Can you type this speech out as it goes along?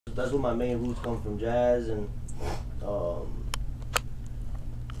That's where my main roots come from, jazz, and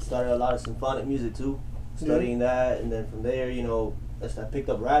started a lot of symphonic music too, studying that, and then from there, you know, I picked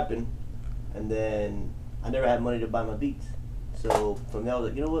up rapping, and then I never had money to buy my beats. So from there I was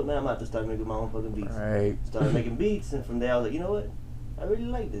like, you know what, man, I'm gonna have to start making my own fucking beats. Right. Started making beats, and from there I was like, you know what, I really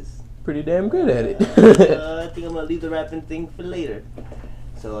like this. Pretty damn good at it. I think I'm gonna leave the rapping thing for later.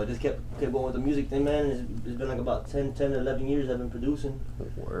 So I just kept going with the music thing, man. It's been like about 10, 11 years I've been producing.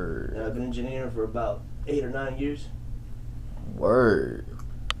 Word. And I've been engineering for about 8 or 9 years. Word.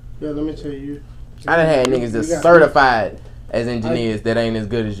 Yeah, let me tell you. I done had niggas that's certified as engineers that ain't as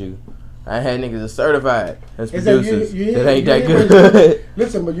good as you. I had niggas that's certified as producers that ain't that good.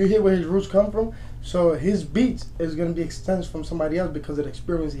 Listen, but you hear where his roots come from? So his beats is gonna be extends from somebody else because of the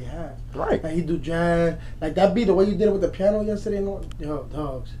experience he has. Right. Like he do jazz, like that beat, the way you did it with the piano yesterday. Yo,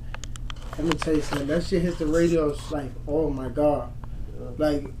 dogs. Let me tell you something. That shit hits the radio. It's like, oh my god.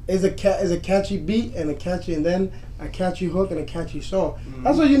 Like it's a catchy beat and then a catchy hook and a catchy song.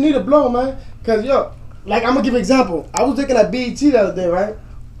 That's what you need to blow, man. Cause yo, like I'm gonna give an example. I was looking at BET the other day, right?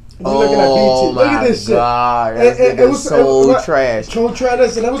 Oh my god, it was so trash. So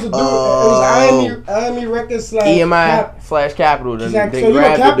trash, and that was a dude. It was IME Records / EMI / Capital. So you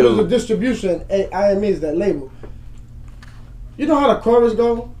know, Capital is a distribution. IME is that label. You know how the chorus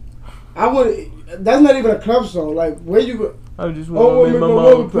go? That's not even a club song. Like where you go? I just want to make my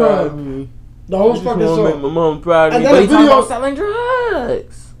mom proud of me. The whole fucking song. Make my mom proud of me. And then the video about selling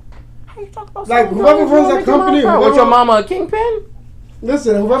drugs. How you talk about like selling whoever drugs? runs that company. Was your mama a kingpin?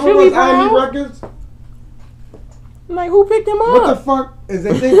 Listen, whoever runs IME Records. Like who picked him up? What the fuck is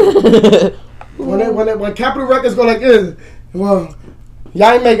they thinking? when Capital Records go like this, well,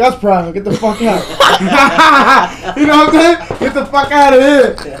 y'all ain't make us proud. Get the fuck out. You know what I'm saying? Get the fuck out of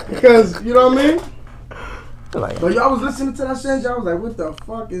here. Because you know what I mean. Like, but y'all was listening to that shit. Y'all was like, "What the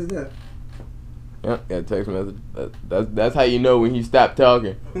fuck is that?" Yep, got a text message. That's how you know when he stopped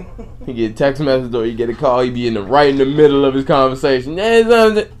talking. He get a text message or he get a call. He be right in the middle of his conversation.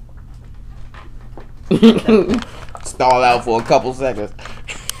 Stall out for a couple seconds.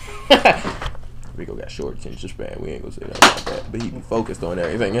 Rico got short attention span. We ain't gonna say that about that. But he be focused on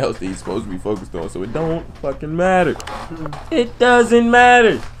everything else that he's supposed to be focused on. So it don't fucking matter. It doesn't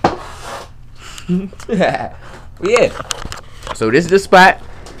matter. Yeah. So this is the spot.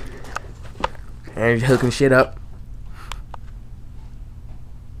 And he's hooking shit up.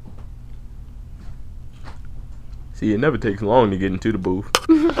 See, it never takes long to get into the booth.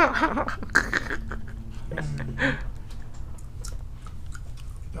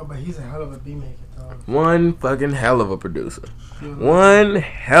 Yo, but he's a hell of a beat maker, dog. One fucking hell of a producer. One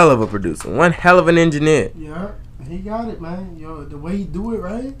hell of a producer. One hell of an engineer. Yeah, he got it, man. Yo, the way he do it,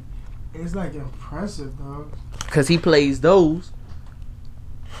 right? It's like impressive, dog. Cause he plays those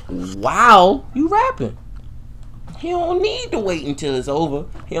while you rapping. He don't need to wait until it's over.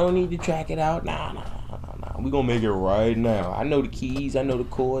 He don't need to track it out. Nah. We gonna make it right now. I know the keys. I know the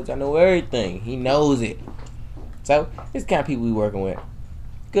chords. I know everything. He knows it. So it's the kind of people we working with.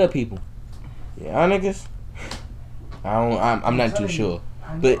 Good people. Yeah, niggas. I'm not too sure.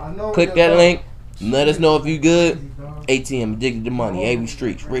 But click that link. Let us know if you good. a.t.m Addicted to Money, Avi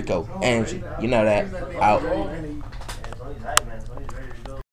Streetz, Rico, Engy. You know that. Out.